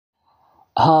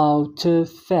How to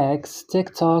fix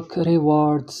TikTok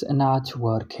rewards not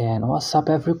working. What's up,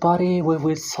 everybody? We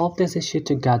will solve this issue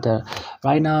together.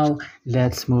 Right now,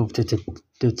 let's move to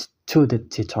the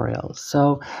tutorial.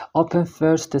 So, open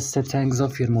first the settings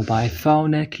of your mobile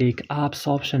phone, click apps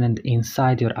option, and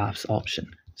inside your apps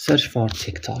option, search for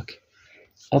TikTok.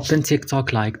 Open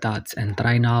TikTok like that, and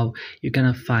right now you're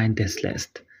gonna find this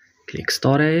list. Click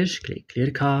storage, click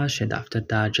clear cache, and after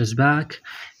that just back.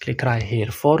 Click right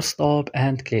here for stop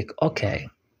and click OK.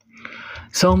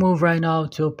 So move right now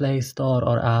to Play Store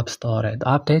or App Store and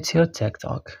update your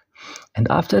TikTok. And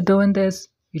after doing this,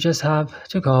 you just have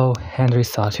to go and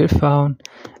restart your phone,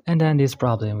 and then this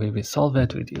problem will be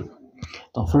solved with you.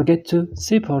 Don't forget to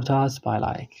support us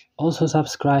by also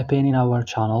subscribing in our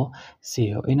channel. See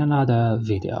you in another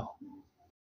video.